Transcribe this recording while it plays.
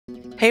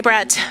Hey,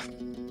 Brett.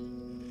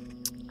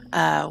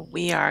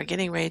 We are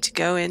getting ready to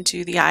go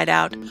into the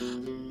hideout.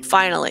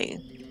 Finally.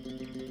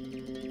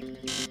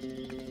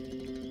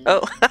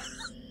 Oh.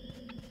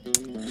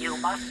 You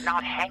must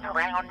not hang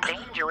around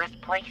dangerous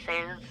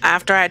places.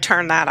 After I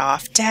turn that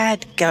off.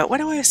 Dad, go. Why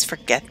do I always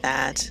forget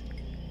that?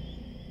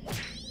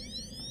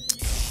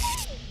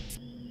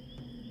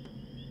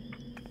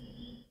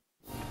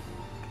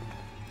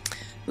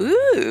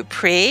 Ooh,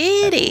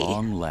 pretty. At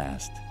long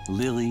last,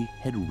 Lily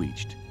had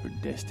reached her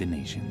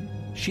destination.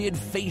 She had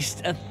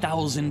faced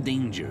 1,000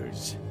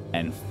 dangers,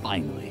 and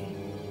finally,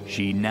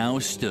 she now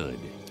stood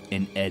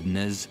in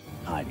Edna's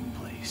hiding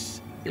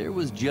place. There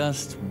was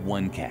just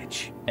one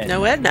catch.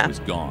 No Edna. Was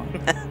gone.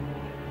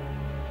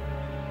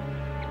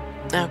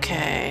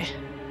 Okay.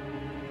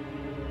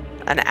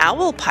 An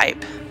owl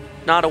pipe,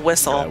 not a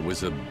whistle. That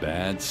was a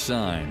bad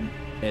sign.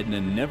 Edna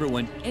never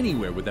went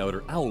anywhere without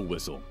her owl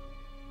whistle.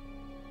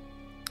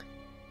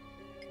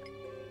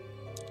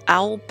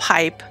 Owl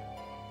pipe,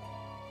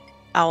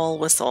 owl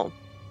whistle.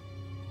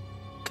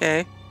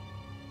 Okay.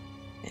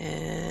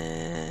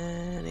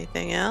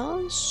 Anything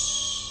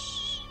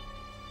else?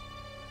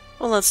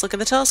 Well, let's look at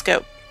the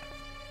telescope.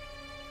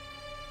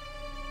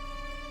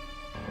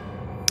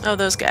 Oh,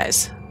 those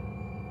guys.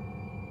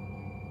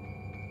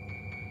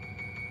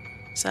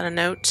 Is that a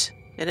note?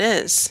 It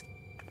is.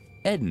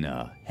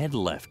 Edna had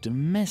left a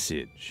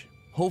message.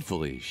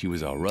 Hopefully, she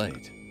was all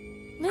right.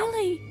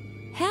 Lily,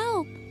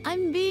 help!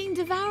 I'm being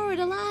devoured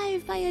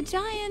alive by a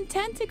giant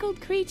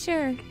tentacled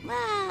creature.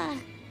 Ah!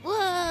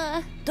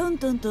 Whoa! Dun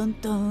dun dun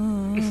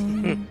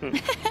dun.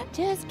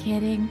 Just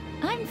kidding.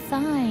 I'm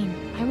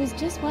fine. I was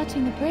just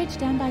watching the bridge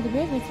down by the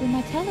river through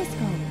my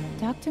telescope.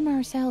 Dr.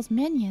 Marcel's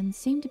minions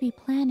seem to be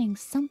planning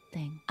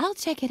something. I'll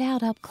check it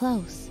out up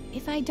close.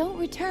 If I don't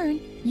return,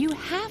 you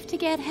have to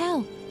get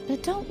help.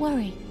 But don't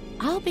worry.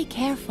 I'll be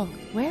careful.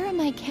 Where are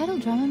my kettle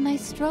drum and my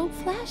strobe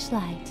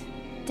flashlight?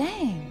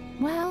 Dang.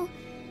 Well,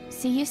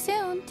 see you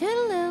soon.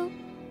 Toodaloo.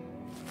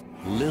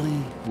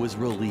 Lily was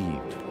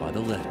relieved by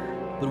the letter.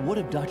 But what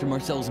if Dr.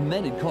 Marcel's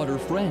men had caught her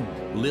friend?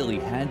 Lily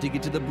had to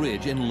get to the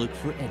bridge and look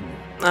for Edna.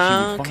 She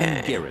would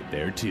find Garrett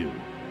there too.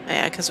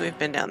 Yeah, because we've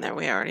been down there.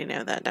 We already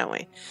know that, don't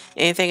we?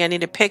 Anything I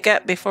need to pick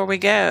up before we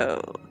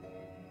go?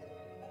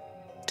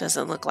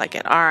 Doesn't look like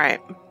it. All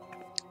right.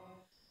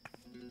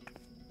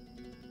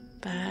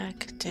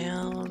 Back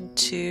down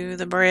to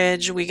the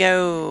bridge we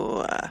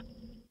go.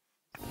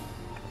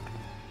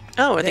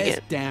 Oh, are they this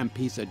getting... damn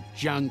piece of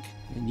junk.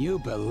 Can you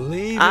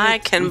believe it? I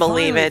can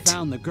believe it.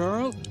 Found the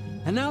girl,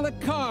 and now the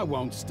car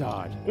won't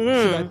start.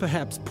 Should I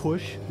perhaps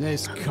push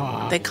this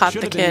car? They caught the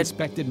Should have been kid.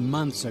 inspected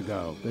months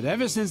ago, but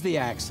ever since the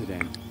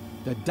accident,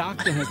 the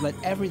doctor has let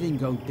everything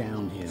go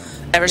downhill.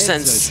 Ever It's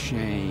since a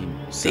shame.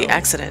 the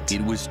accident.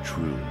 It was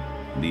true.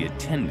 The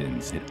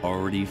attendants had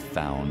already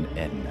found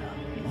Edna.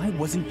 Why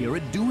wasn't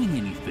Garrett doing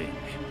anything?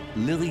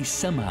 Lily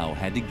somehow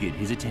had to get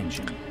his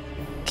attention.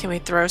 Can we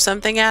throw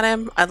something at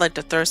him? I'd like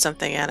to throw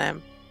something at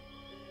him.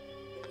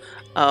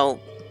 Oh.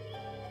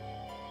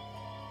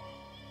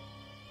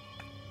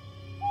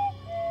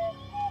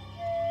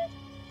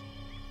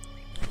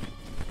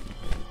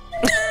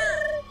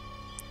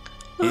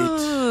 It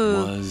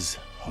was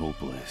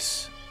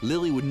hopeless.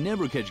 Lily would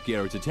never catch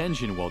Garrett's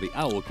attention while the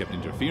owl kept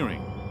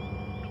interfering.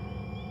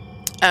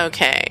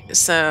 Okay,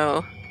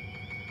 so...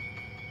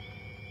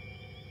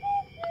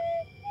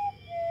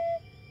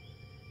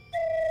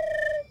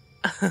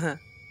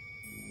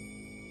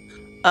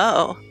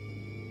 Oh.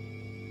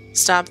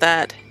 Stop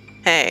that.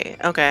 Hey,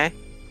 okay.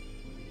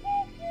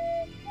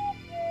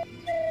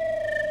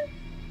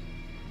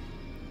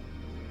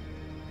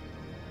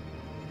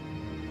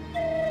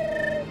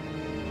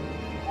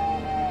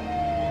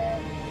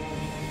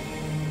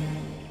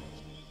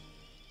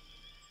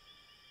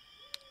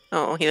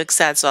 Oh, he looks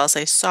sad, so I'll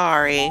say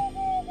sorry.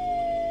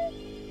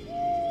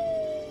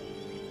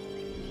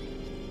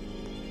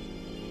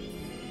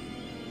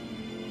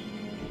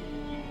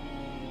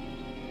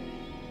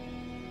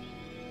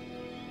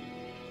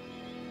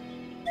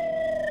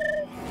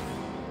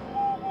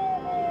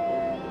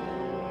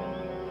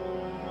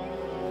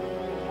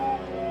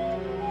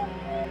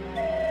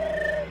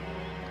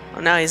 Oh,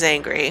 now he's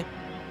angry.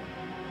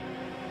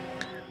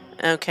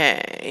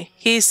 Okay,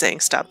 he's saying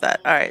stop that.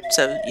 Alright,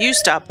 so you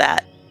stop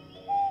that.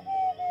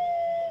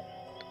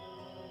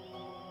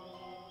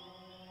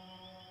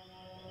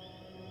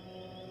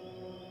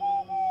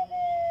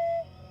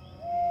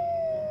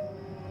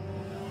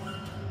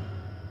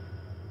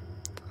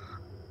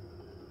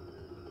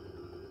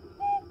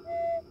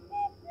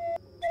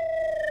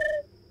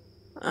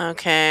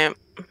 Okay.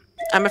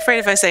 I'm afraid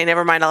if I say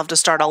never mind, I'll have to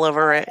start all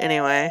over it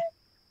anyway.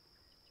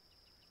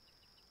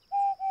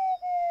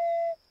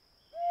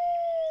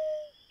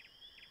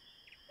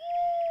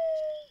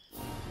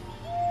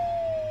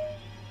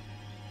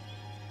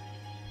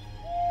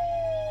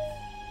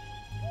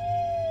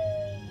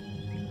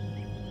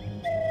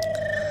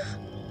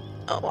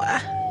 Oh,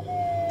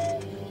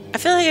 I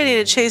feel like I need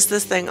to chase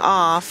this thing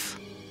off.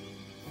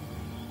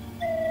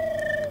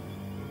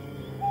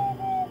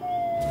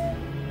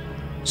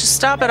 Just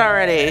Stop it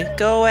already.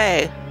 Go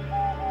away.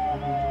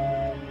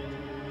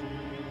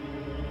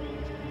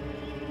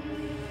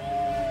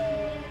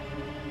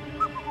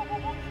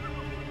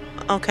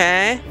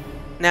 Okay.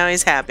 Now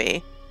he's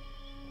happy.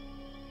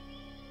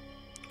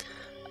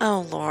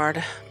 Oh,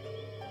 Lord.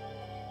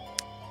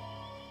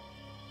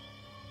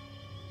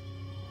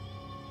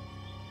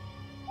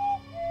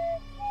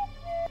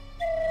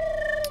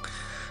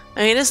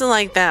 Oh, he doesn't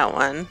like that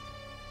one.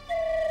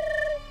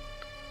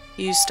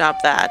 You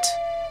stop that.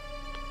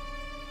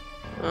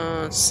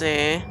 Let's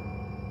see.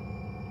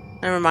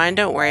 Never mind,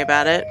 don't worry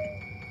about it.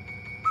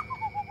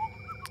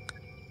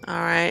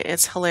 Alright,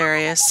 it's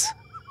hilarious.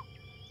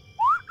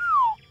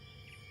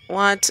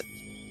 What?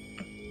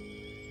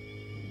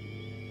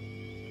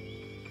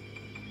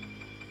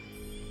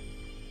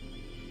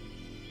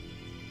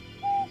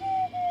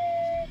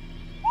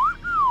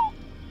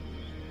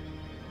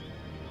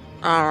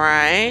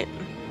 Alright.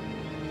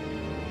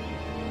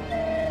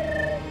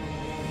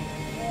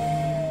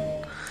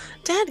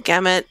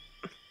 Dadgummit.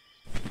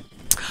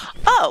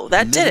 Oh,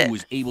 that did it. Lily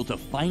was able to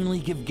finally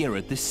give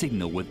Garrett the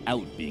signal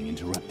without being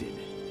interrupted.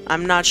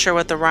 I'm not sure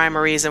what the rhyme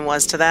or reason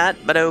was to that,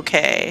 but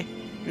okay.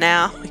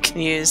 Now we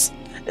can use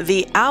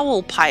the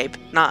owl pipe,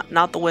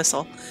 not the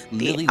whistle.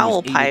 The Lily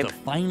owl was pipe. able to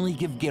finally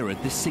give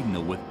Garrett the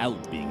signal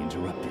without being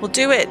interrupted. We'll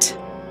do it.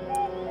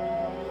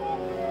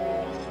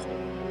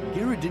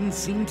 Garrett didn't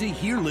seem to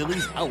hear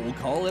Lily's owl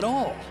call at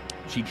all.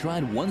 She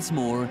tried once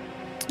more,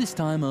 this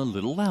time a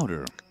little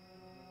louder.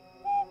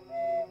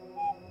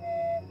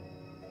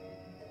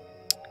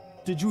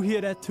 Did you hear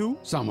that too?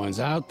 Someone's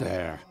out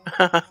there.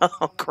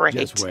 Oh, great.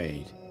 Just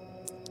wait.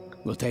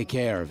 We'll take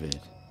care of it.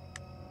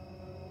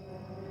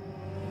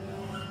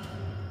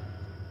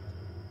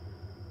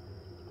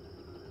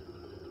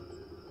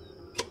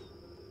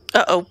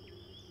 Uh-oh.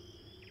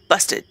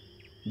 Busted.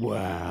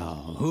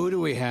 Well, who do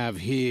we have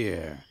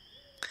here?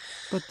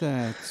 But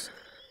that's...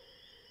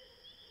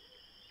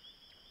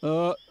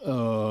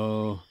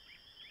 Uh-oh.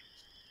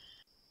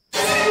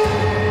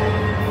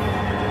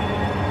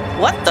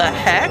 What the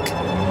heck?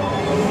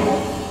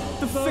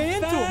 The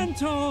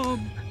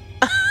Phantom!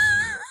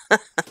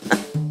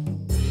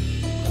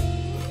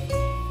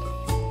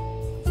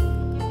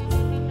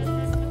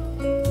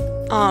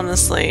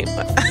 Honestly.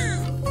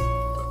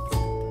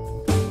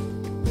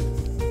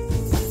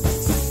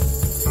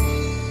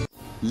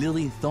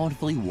 Lily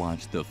thoughtfully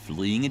watched the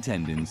fleeing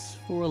attendants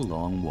for a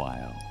long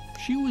while.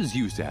 She was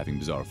used to having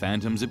bizarre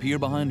phantoms appear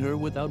behind her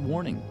without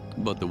warning,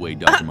 but the way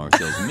Dr.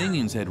 Marcel's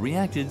minions had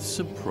reacted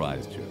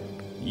surprised her.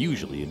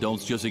 Usually,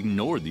 adults just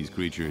ignored these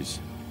creatures.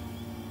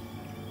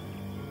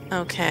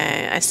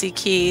 Okay, I see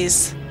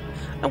keys.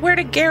 Where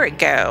did Garrett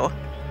go?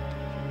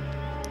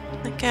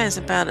 That guy's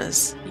about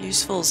as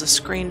useful as a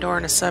screen door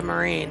in a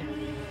submarine.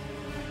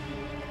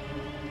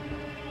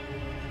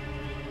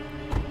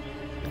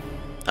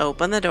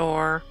 Open the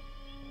door.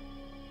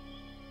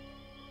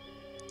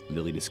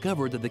 Lily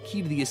discovered that the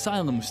key to the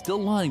asylum was still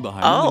lying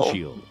behind Oh, the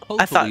windshield.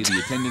 I thought- Hopefully,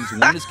 the attendants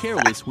weren't as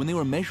careless when they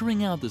were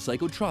measuring out the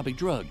psychotropic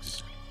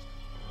drugs.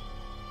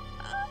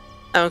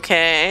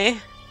 Okay.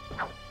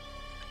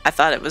 I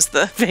thought it was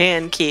the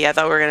van key. I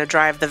thought we were going to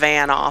drive the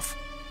van off.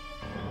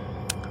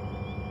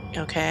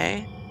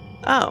 Okay.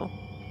 Oh.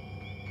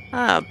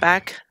 Oh,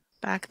 back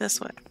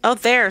this way. Oh,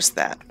 there's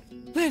that.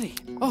 Lily!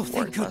 Oh,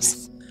 thank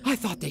Worthless. goodness. I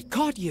thought they'd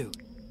caught you.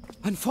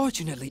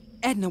 Unfortunately,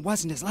 Edna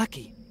wasn't as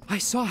lucky. I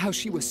saw how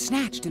she was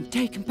snatched and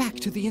taken back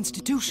to the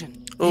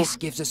institution. This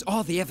gives us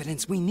all the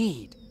evidence we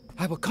need.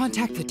 I will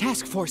contact the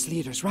task force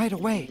leaders right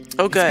away.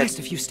 Oh, good. It's best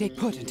if you stay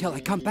put until I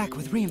come back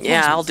with reinforcements.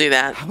 Yeah, I'll do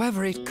that.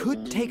 However, it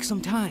could take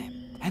some time,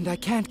 and I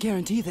can't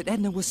guarantee that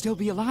Edna will still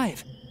be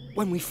alive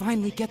when we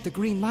finally get the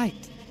green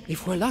light.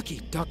 If we're lucky,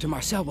 Dr.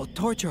 Marcel will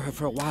torture her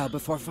for a while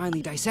before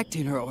finally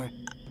dissecting her or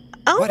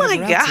Oh whatever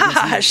my else he intends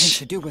gosh.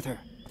 to do with her.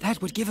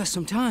 That would give us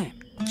some time.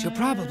 She'll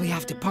probably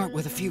have to part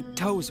with a few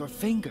toes or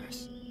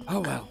fingers. Oh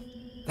well,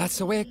 that's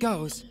the way it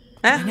goes.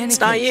 In any It's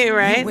not case, you,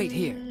 right? wait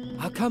here.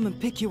 I'll come and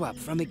pick you up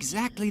from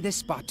exactly this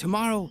spot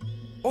tomorrow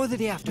or the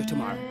day after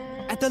tomorrow,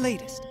 at the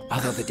latest.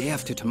 Although the day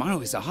after tomorrow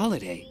is a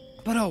holiday.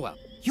 But oh well,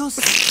 you'll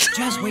see.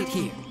 Just wait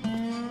here.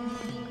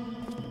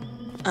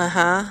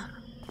 Uh-huh.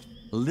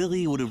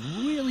 Lily would have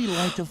really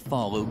liked to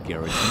follow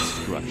Garrett's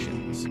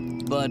instructions,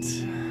 but,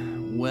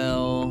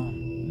 well,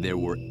 there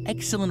were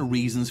excellent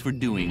reasons for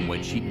doing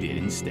what she did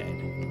instead.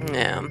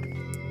 Yeah.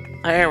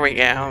 There we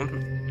go.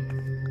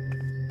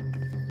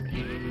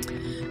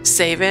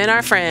 Saving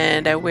our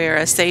friend. We're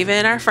a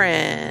saving our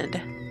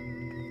friend.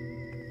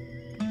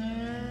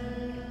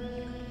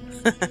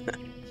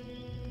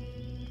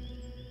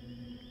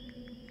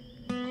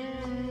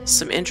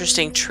 Some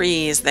interesting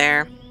trees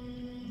there.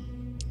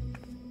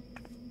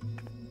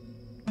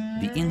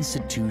 The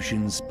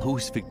institution's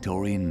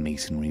post-Victorian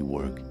masonry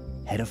work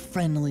had a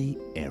friendly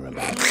air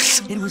about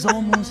it. It was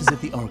almost as if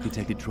the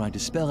architect had tried to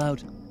spell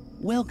out,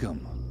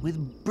 "Welcome,"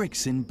 with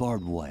bricks and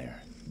barbed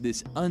wire.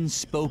 This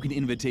unspoken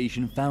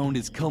invitation found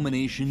its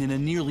culmination in a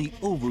nearly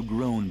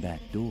overgrown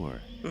back door,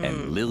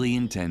 and Lily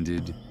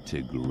intended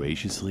to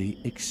graciously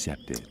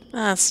accept it.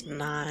 That's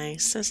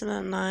nice. Isn't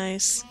that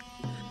nice?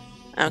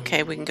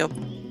 Okay, we can go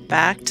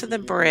back to the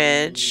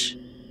bridge.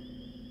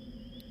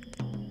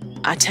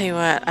 I tell you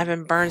what, I've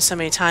been burned so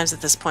many times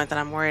at this point that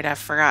I'm worried I've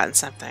forgotten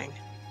something.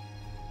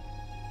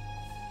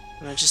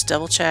 I'm gonna just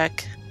double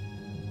check.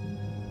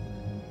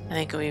 I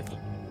think we've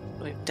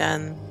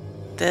done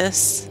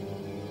this.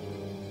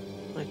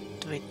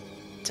 We've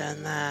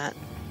done that.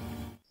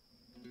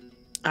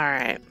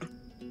 Alright.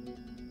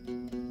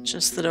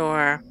 Just the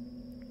door.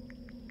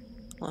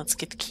 Let's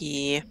get the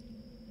key.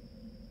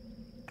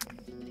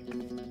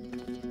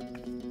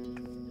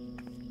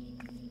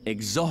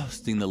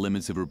 Exhausting the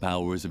limits of her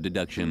powers of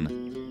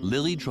deduction,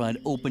 Lily tried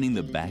opening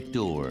the back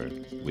door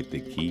with the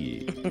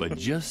key. But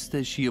just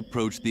as she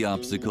approached the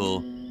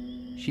obstacle,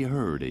 she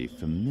heard a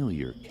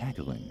familiar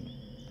cackling.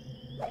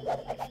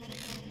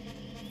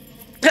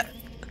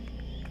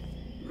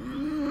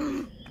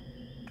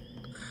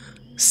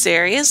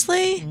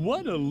 Seriously?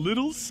 What a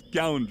little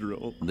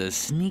scoundrel. The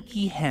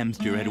sneaky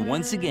hamster had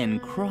once again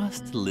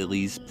crossed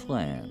Lily's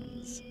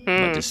plans.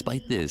 But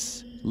despite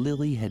this,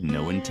 Lily had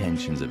no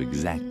intentions of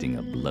exacting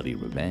a bloody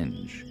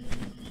revenge.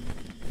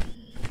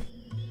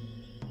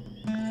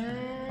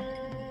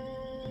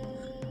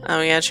 Oh,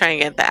 we gotta try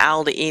and get the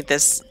owl to eat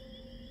this.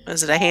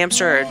 Is it a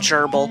hamster or a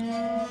gerbil?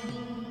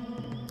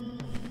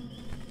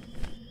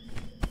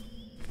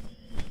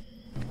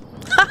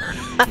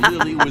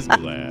 Lily was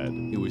glad.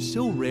 It was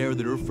so rare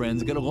that her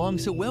friends got along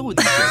so well with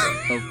each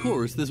other. Of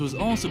course, this was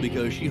also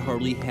because she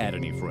hardly had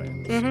any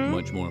friends.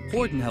 Much more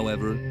important,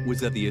 however, was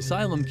that the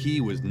asylum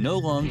key was no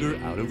longer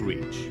out of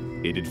reach.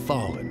 It had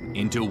fallen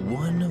into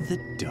one of the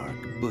dark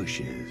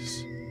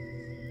bushes.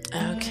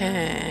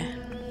 Okay.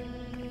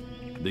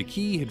 The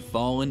key had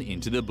fallen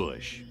into the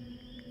bush.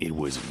 It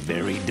was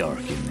very dark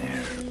in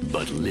there,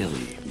 but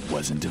Lily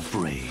wasn't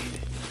afraid.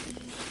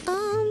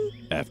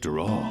 After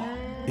all,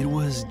 it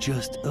was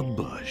just a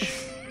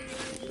bush.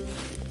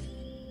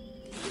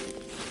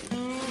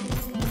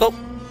 Oh.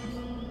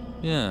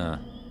 Yeah.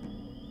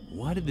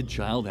 Why did the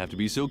child have to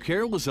be so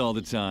careless all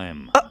the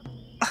time?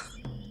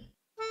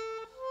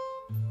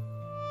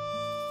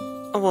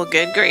 Oh, well,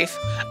 good grief.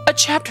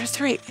 Chapter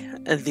 3,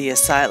 The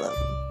Asylum.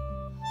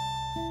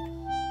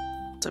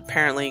 So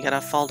apparently you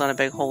gotta fall down a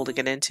big hole to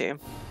get into.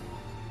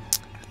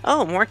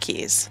 Oh, more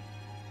keys.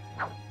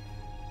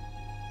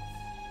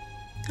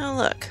 Oh,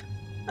 look.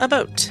 A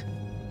boat.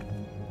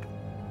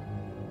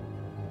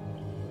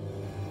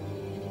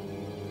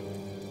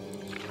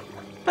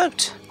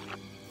 Boat.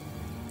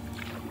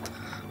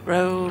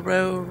 Row,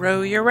 row,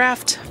 row your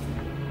raft.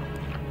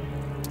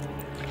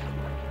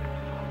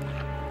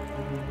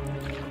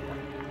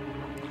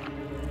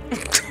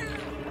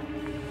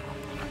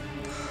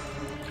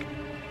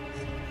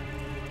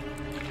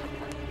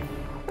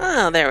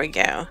 Oh, there we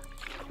go.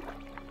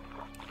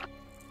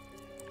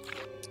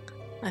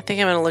 I think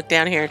I'm gonna look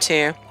down here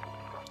too.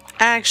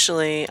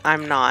 Actually,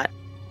 I'm not.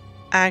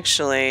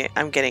 Actually,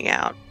 I'm getting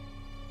out.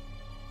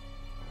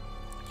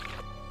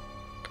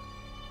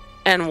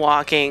 And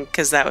walking,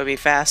 because that would be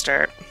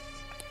faster.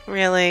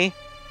 Really?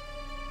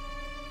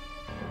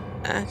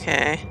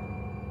 Okay.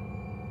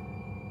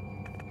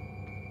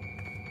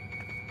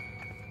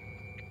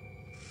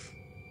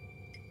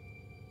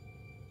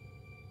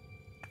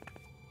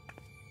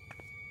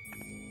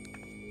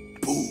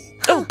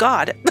 Oh,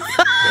 God.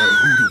 Well,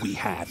 who do we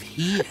have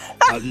here?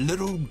 A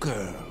little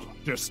girl.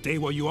 Just stay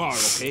where you are,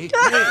 okay?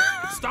 Hey,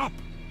 stop!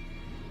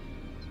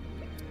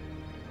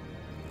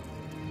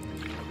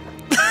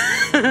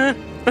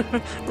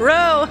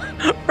 Row!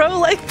 Row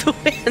like the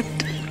wind!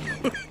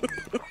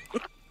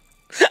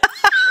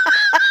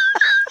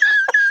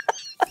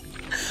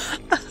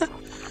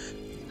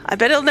 I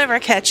bet he'll never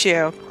catch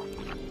you.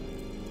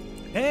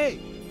 Hey,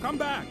 come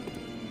back!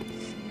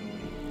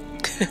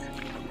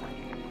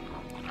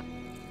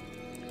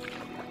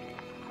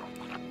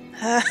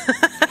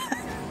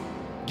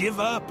 Give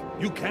up.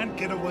 You can't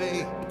get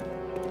away.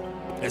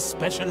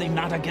 Especially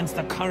not against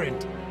the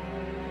current.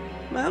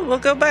 Well, we'll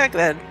go back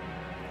then.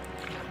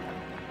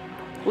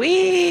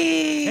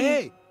 Whee!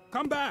 Hey,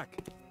 come back!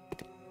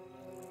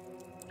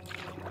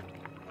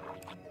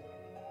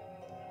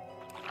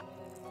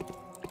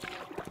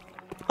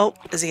 Oh,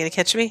 is he gonna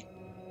catch me?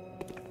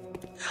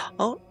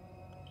 Oh.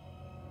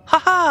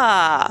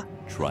 Ha-ha!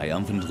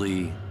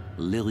 Triumphantly,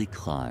 Lily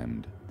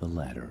climbed the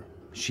ladder.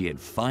 She had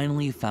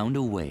finally found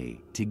a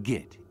way to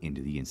get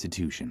into the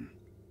institution.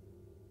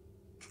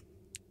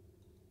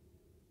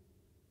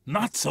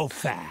 Not so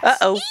fast.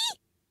 Uh-oh.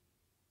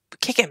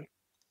 Kick him.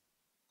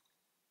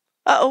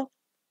 Uh-oh.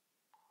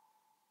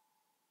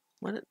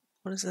 What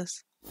is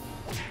this?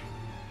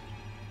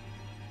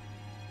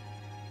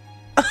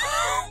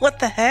 What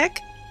the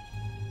heck?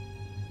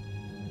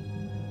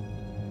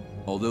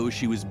 Although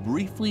she was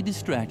briefly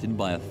distracted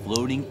by a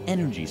floating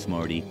energy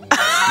smartie,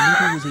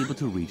 Lily was able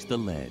to reach the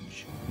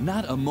ledge.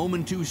 Not a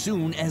moment too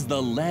soon as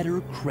the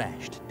ladder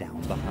crashed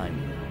down behind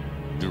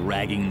her,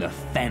 dragging the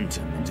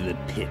phantom into the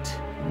pit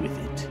with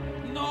it.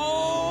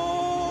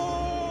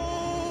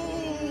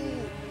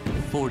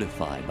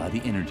 Fortified by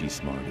the energy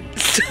smartie,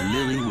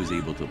 Lily was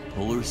able to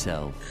pull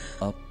herself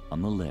up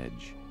on the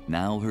ledge.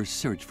 Now her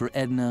search for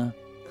Edna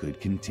could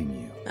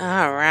continue.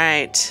 All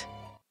right.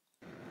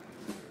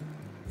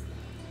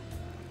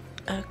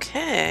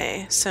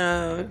 Okay,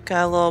 so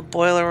got a little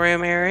boiler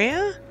room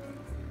area.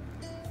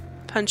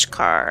 Punch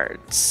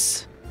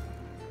cards.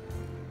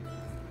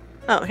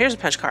 Oh, here's a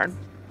punch card.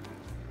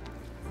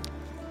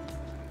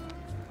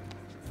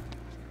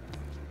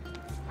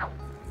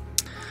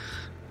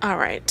 All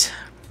right.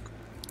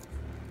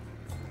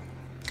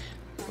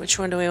 Which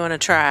one do we want to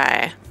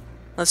try?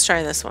 Let's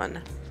try this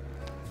one.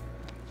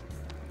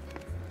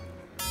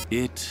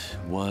 It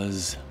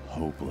was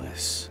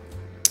hopeless.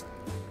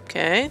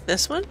 Okay,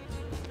 this one.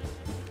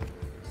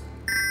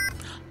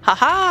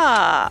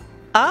 Haha!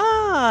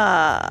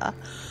 Ah!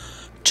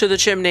 To the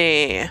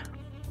chimney.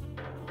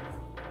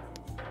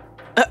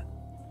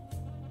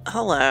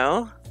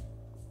 Hello.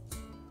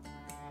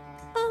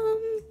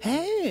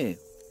 Hey,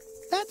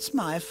 that's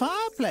my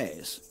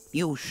fireplace.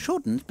 You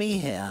shouldn't be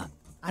here.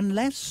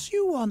 Unless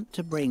you want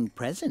to bring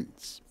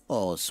presents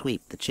or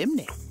sweep the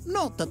chimney.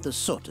 Not that the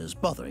soot is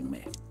bothering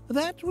me.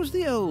 That was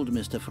the old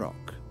Mr.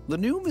 Frog. The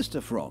new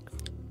Mr. Frog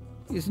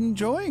is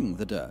enjoying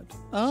the dirt.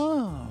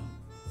 Ah,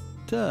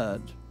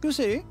 dirt. You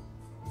see?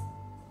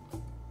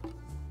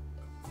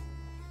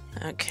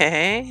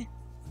 Okay.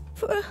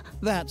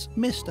 That's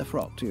Mr.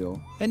 Frog to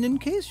you. And in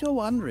case you're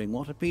wondering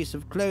what a piece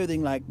of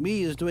clothing like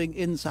me is doing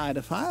inside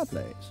a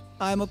fireplace,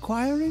 I'm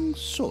acquiring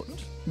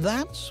soot.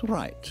 That's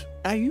right.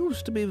 I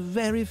used to be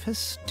very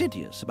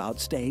fastidious about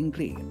staying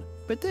clean.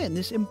 But then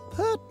this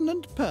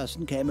impertinent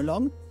person came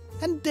along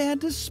and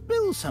dared to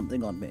spill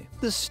something on me.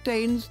 The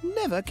stains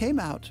never came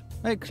out.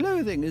 My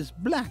clothing is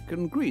black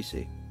and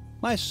greasy.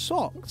 My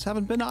socks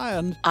haven't been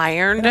ironed.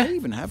 Ironed? And I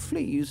even have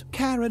fleas.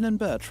 Karen and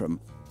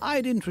Bertram.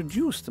 I'd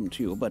introduce them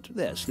to you, but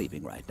they're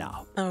sleeping right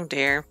now. Oh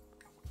dear.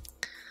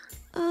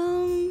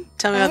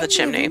 Tell me about the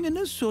chimney. I'm living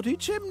in a sooty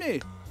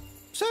chimney.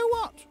 So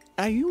what?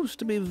 I used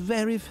to be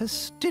very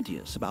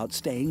fastidious about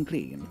staying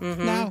clean.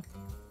 Now,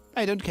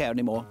 I don't care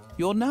anymore.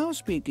 You're now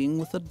speaking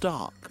with the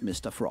dark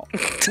Mr. Frog,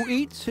 who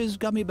eats his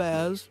gummy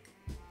bears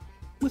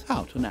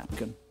without a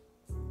napkin.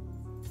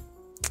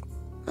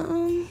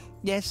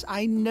 Yes,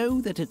 I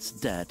know that it's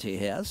dirty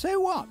here. So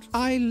what?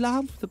 I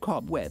love the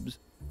cobwebs,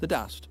 the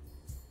dust,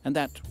 and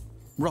that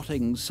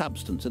rotting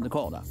substance in the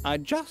corner. I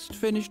just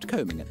finished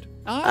combing it.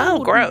 I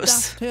wouldn't gross.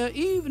 dust here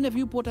even if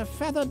you put a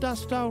feather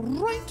duster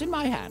right in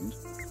my hand.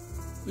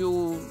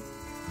 You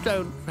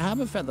don't have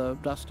a feather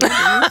duster, do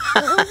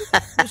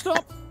you?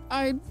 Stop.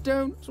 I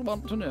don't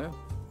want to know.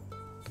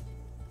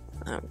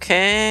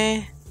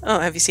 Okay. Oh,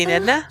 have you seen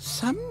Edna?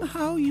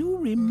 Somehow you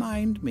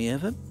remind me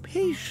of a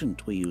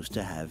patient we used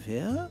to have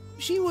here.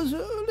 She was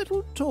a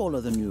little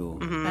taller than you,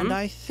 and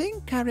I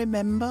think I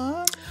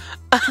remember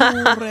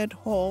 2 red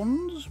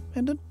horns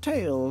and a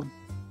tail.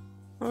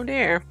 Oh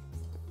dear.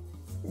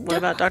 What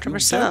about Dr. You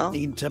Marcel? don't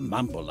need to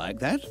mumble like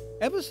that.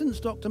 Ever since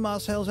Dr.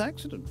 Marcel's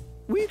accident,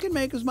 we can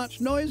make as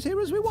much noise here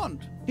as we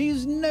want.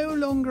 He's no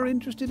longer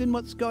interested in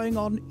what's going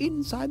on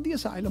inside the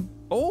asylum.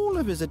 All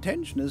of his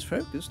attention is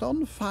focused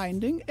on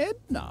finding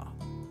Edna.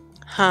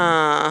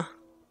 Huh.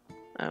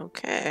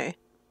 Okay.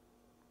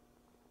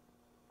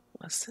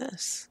 What's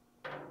this?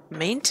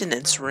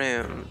 Maintenance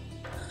room.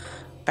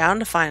 Bound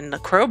to find a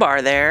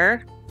crowbar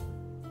there.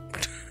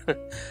 I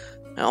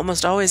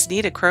almost always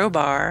need a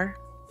crowbar.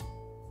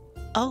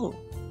 Oh.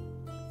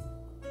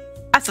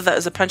 I thought that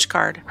was a punch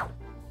card.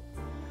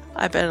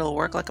 I bet it'll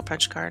work like a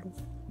punch card.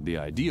 The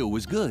idea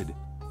was good,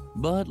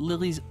 but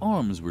Lily's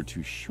arms were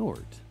too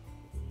short.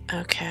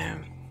 Okay.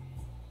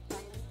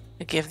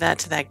 I give that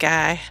to that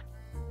guy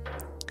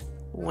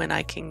when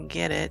I can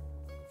get it.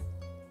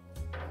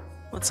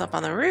 What's up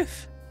on the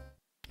roof?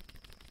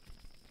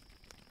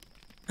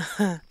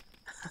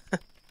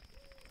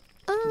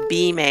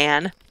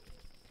 Bee-man.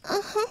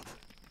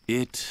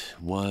 It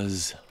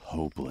was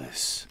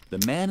hopeless.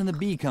 The man in the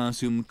bee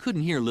costume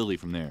couldn't hear Lily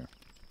from there.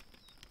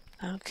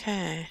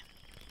 Okay.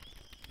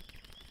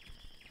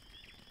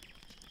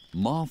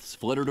 Moths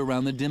fluttered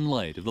around the dim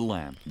light of the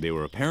lamp. They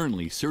were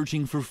apparently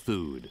searching for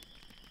food.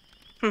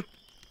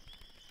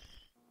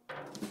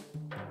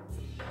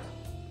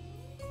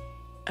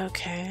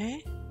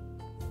 Okay.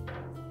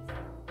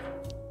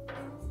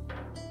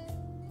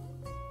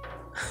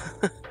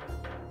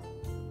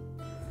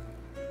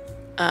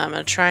 I'm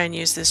gonna try and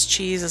use this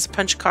cheese as a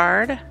punch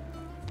card.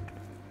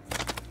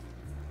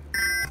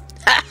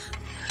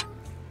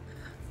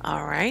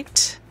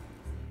 Alright.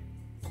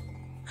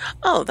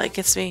 Oh, that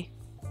gets me.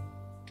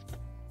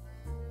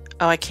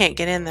 Oh, I can't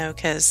get in though,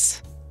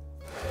 because...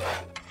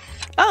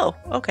 Oh,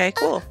 okay,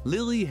 cool.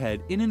 Lily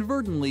had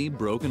inadvertently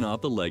broken off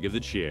the leg of the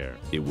chair.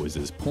 It was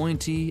as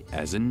pointy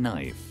as a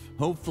knife.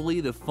 Hopefully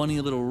the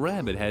funny little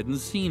rabbit hadn't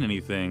seen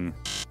anything.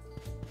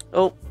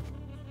 Oh.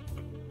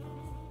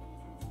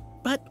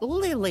 But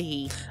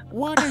Lily,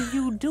 what are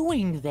you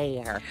doing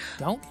there?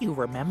 Don't you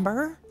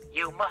remember?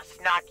 You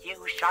must not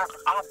use sharp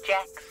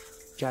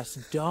objects.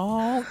 Just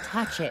don't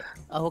touch it,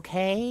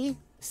 okay?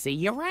 See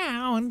you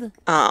around.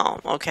 Oh,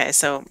 okay,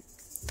 so...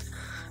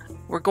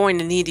 We're going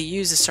to need to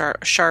use a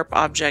sharp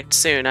object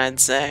soon, I'd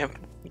say.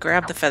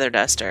 Grab the feather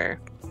duster.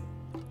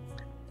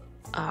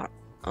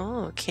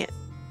 Oh,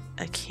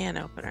 a can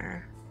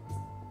opener.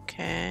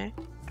 Okay.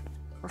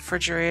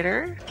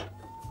 Refrigerator.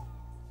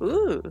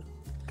 Ooh.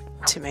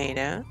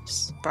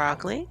 Tomatoes.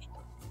 Broccoli.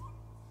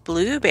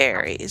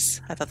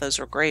 Blueberries. I thought those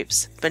were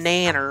grapes.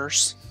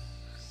 Bananas.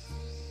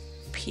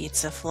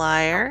 Pizza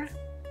flyer.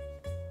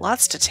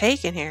 Lots to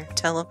take in here.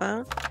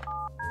 Telephone.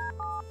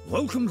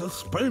 Welcome to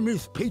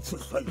Spamey's Pizza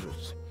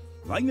Slices.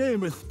 My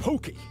name is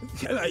Pokey.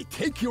 Can I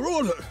take your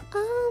order?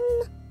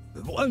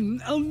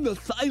 One on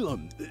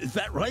Asylum. Is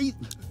that right?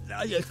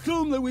 I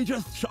assume that we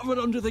just shove it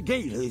under the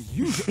gate as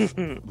usual.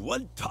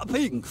 What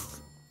toppings?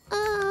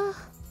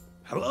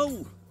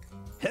 Hello?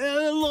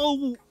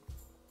 Hello?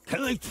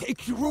 Can I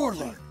take your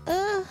order?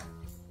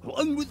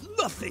 One with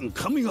nothing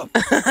coming up.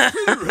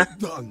 Consider it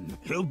done.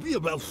 It'll be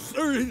about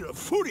 30 to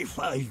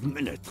 45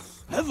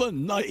 minutes. Have a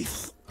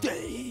nice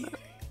day.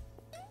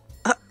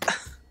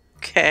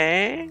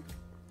 Okay.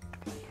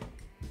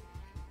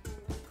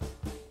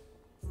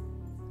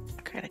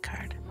 Credit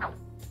card.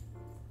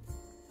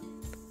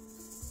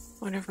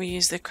 Wonder if we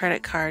use the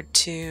credit card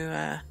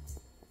to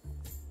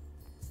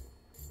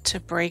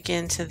break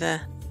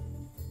into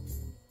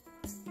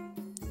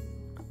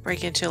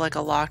like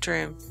a locked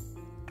room.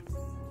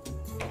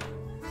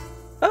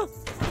 Oh.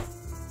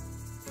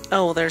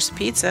 Oh, well, there's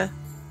pizza.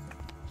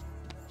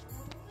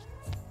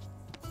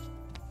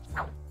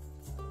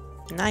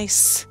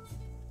 Nice.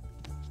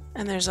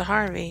 And there's a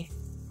Harvey.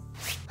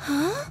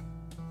 Huh?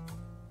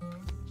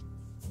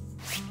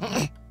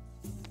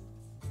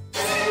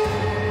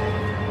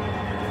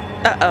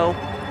 Uh-oh.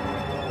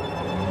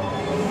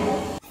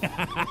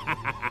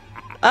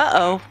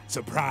 Uh-oh.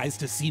 Surprised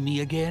to see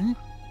me again?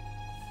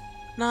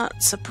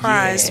 Not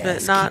surprised,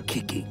 Yes, but not...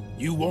 keep kicking.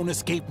 You won't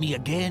escape me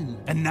again.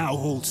 And now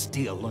hold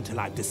still until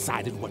I've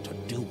decided what to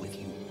do with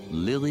you.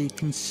 Lily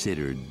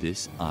considered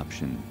this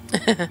option,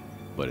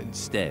 but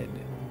instead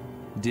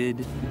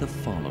did the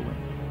following.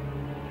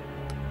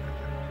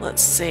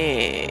 Let's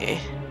see.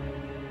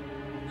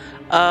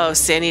 Oh,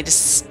 see, I need to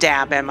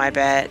stab him, I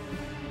bet.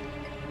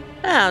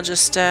 I'll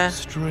just,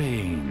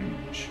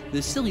 Strange.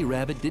 The silly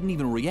rabbit didn't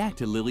even react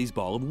to Lily's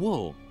ball of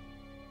wool.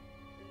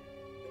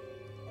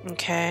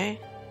 Okay.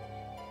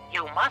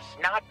 You must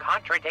not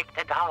contradict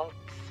adults.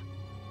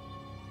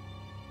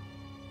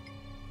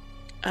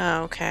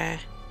 Oh, okay.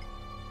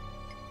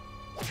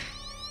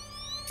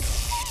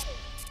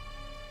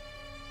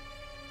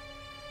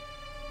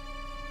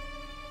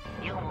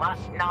 You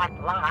must not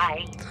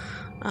lie.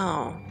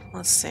 Oh,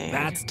 let's see.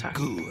 That's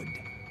good.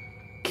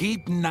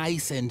 Keep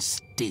nice and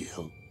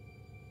still.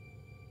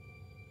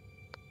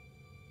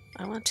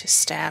 I want to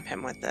stab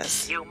him with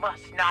this. You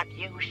must not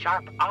use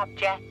sharp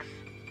objects.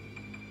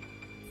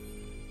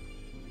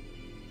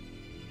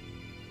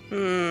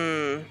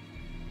 Hmm.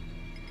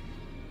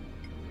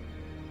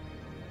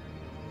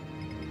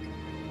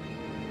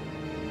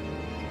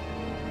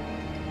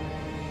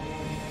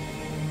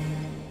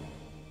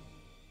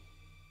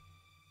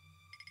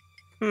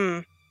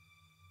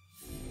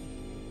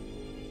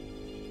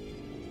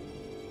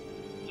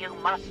 You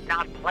must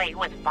not play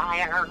with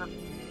fire.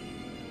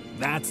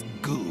 That's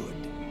good.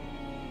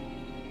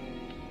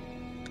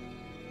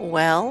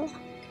 Well?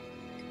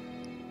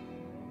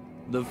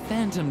 The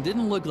Phantom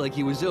didn't look like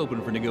he was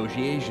open for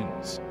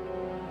negotiations.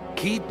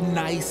 Keep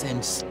nice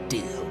and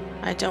still.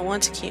 I don't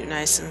want to keep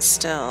nice and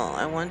still.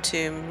 I want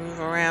to move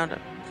around.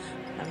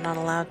 I'm not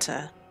allowed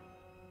to.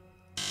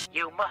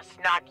 You must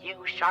not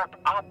use sharp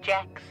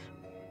objects.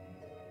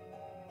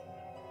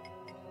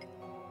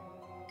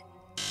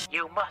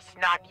 You must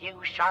not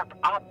use sharp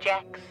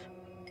objects.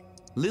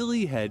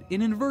 Lily had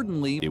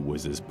inadvertently... It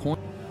was his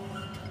point.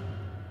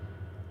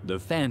 The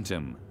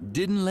Phantom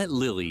didn't let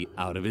Lily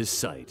out of his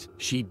sight.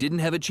 She didn't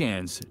have a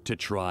chance to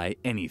try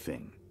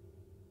anything.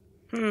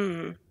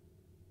 Am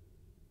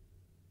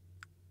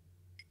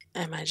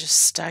I just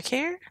stuck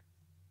here?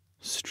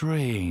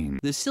 Strange.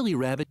 The silly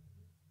rabbit...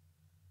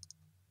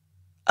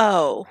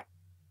 Oh.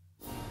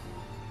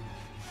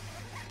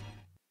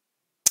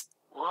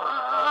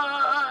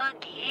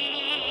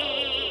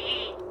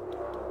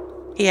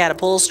 He had a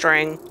pull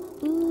string.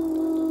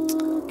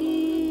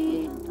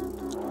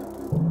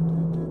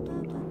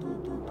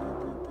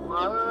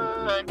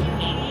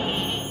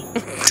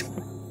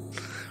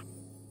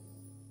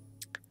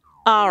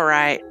 All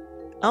right.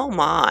 Oh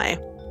my.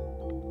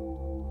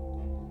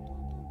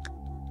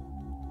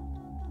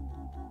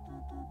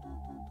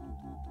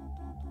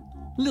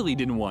 Lily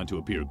didn't want to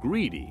appear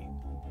greedy.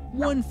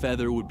 One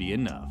feather would be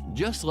enough,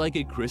 just like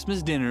a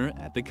Christmas dinner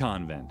at the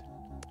convent.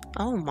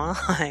 Oh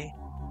my.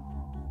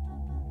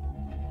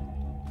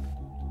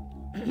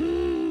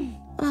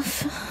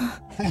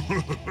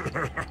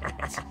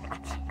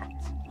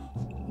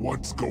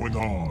 What's going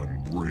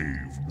on,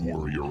 brave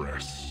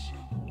warrioress?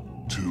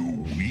 Too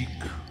weak?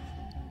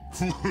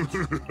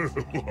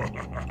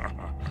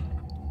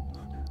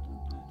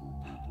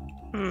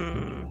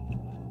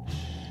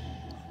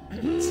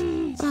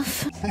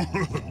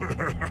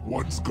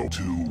 What's go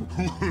to?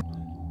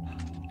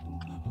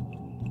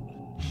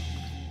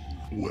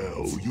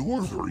 Well,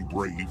 you're very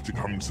brave to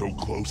come so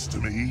close to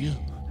me.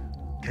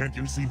 Can't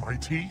you see my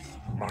teeth,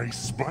 my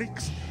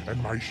spikes,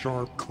 and my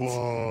sharp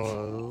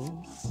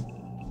claws?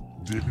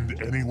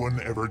 Didn't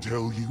anyone ever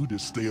tell you to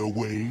stay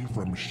away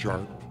from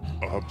sharp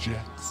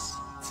objects?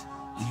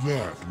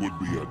 That would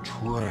be a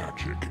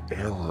tragic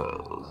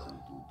error.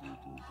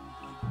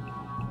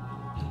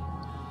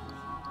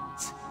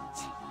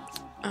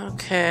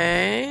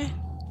 Okay.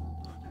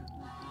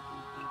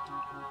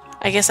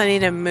 I guess I need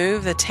to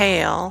move the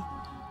tail.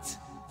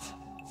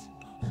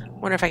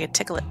 Wonder if I could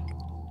tickle it.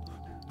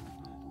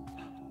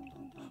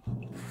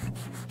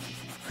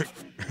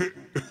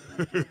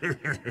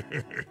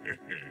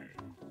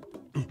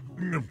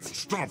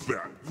 Stop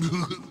that.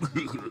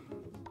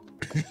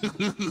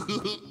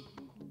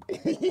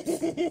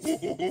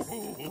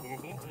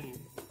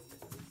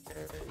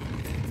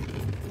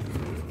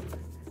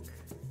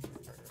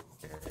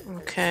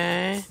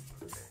 Okay.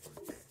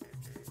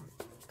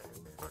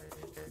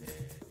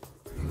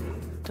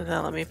 Did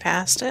that let me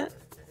past it?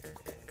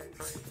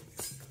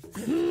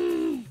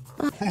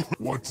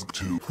 What's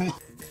to?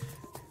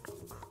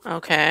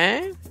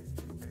 Okay.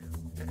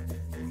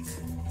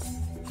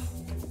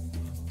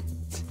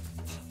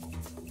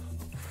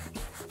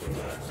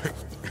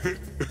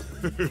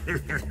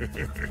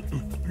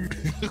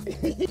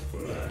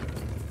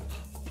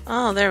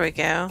 Oh, there we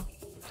go.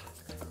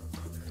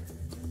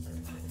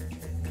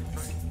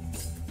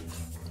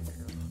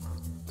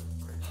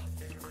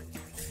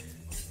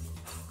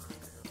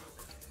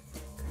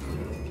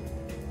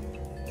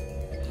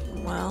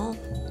 Well.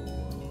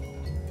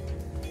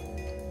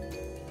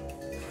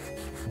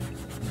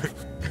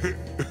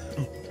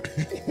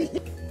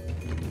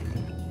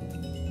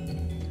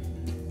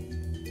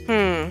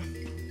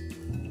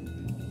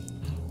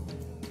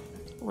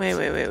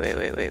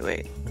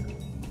 Wait.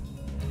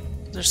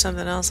 Is there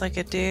something else I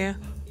could do?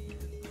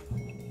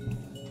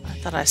 I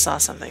thought I saw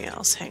something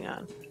else. Hang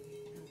on.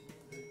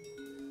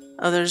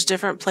 Oh, there's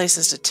different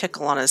places to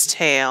tickle on his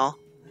tail.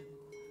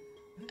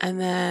 And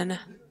then...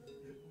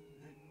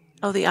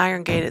 Oh, the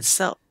iron gate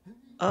itself.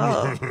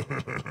 Oh.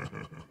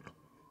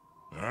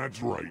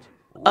 That's right.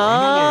 Run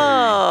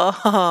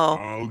Oh.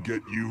 away. I'll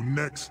get you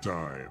next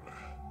time.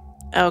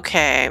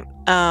 Okay.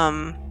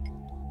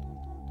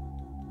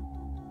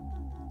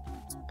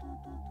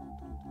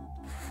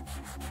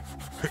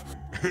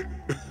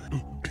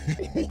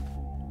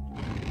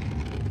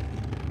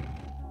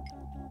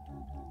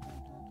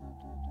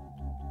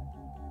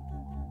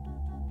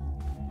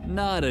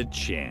 Not a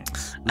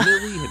chance.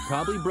 Lily had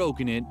probably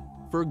broken it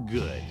for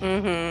good.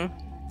 Mm-hmm.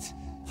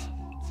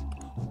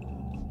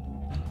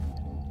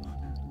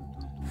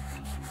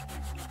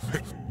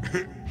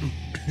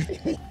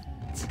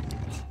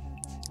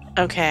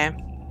 Okay.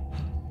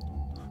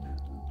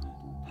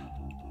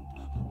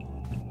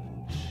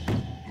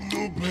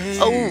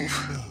 Oh.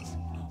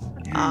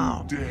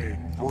 Oh.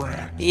 Dead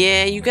brat.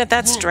 Yeah, you got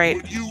that straight.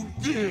 Look what you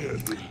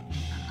did.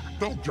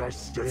 Don't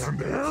just stand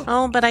there.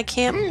 Oh, but I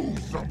can't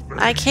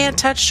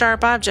touch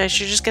sharp objects.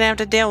 You're just gonna have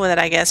to deal with it,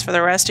 I guess, for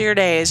the rest of your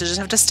days. You just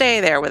have to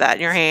stay there with that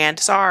in your hand.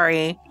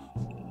 Sorry.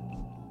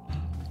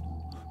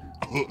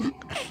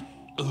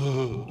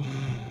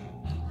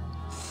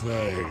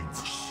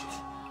 Thanks.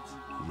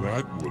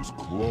 That was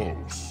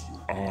close.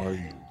 Uh-oh.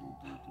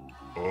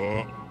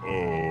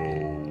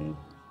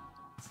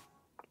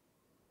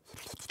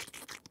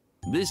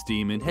 This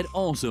demon had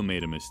also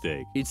made a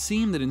mistake. It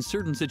seemed that in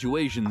certain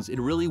situations, it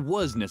really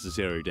was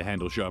necessary to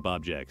handle sharp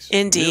objects.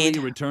 Indeed.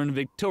 Lily returned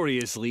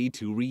victoriously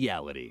to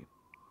reality.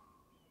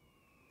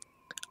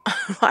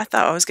 I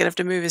thought I was gonna have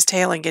to move his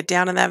tail and get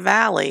down in that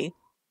valley.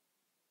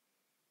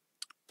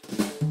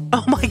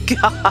 Oh my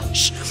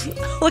gosh!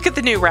 Look at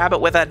the new rabbit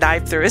with a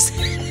knife through his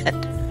head.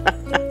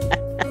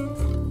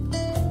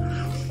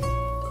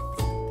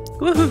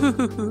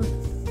 Woo-hoo-hoo-hoo.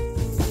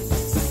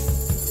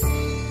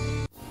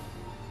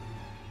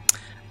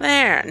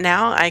 There,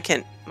 now I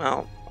can,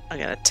 well, I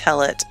gotta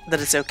tell it that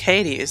it's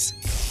okay to use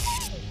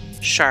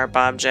sharp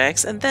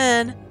objects, and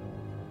then,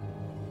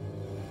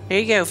 here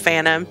you go,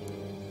 Phantom.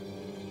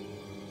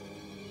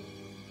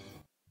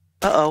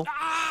 Uh-oh.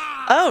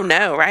 Oh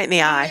no, right in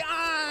the eye.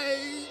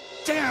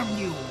 Damn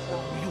you,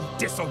 you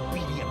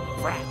disobedient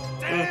brat.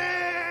 Damn!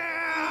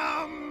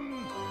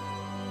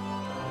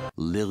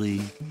 Lily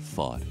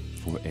fought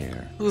for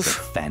air. Oof. The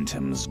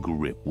phantom's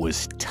grip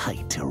was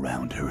tight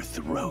around her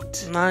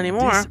throat. Not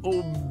anymore.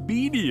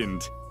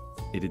 Disobedient,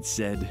 it had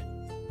said.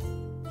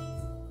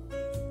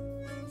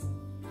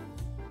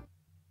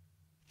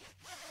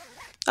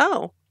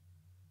 Oh.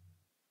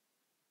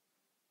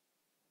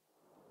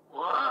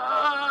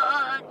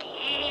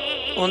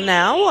 Well,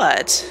 now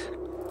what?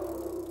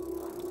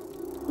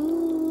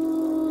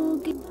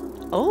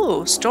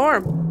 Oh,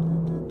 storm.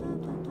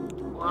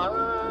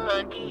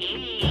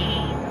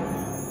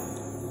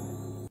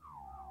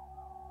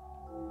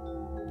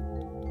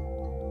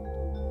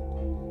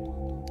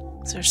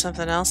 Is there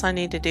something else I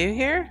need to do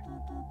here?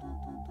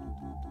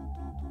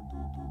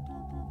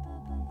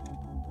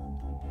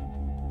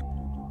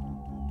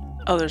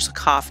 Oh, there's a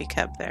coffee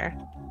cup there.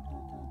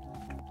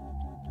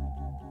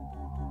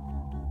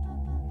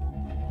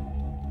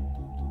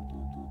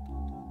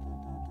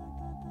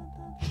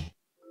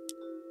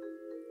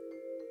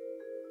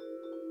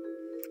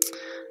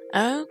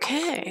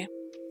 Okay.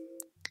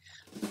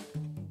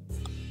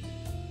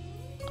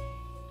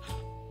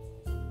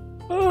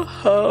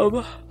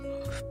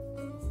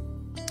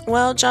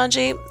 Well, John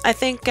G, I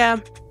think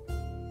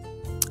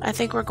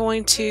we're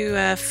going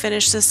to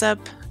finish this up.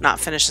 Not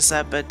finish this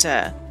up, but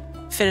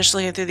finish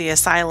looking through the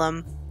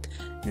asylum.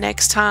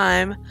 Next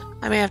time,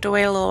 I may have to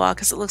wait a little while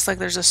because it looks like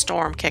there's a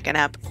storm kicking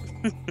up.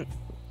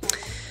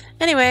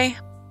 Anyway,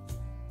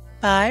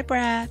 bye,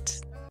 Brat.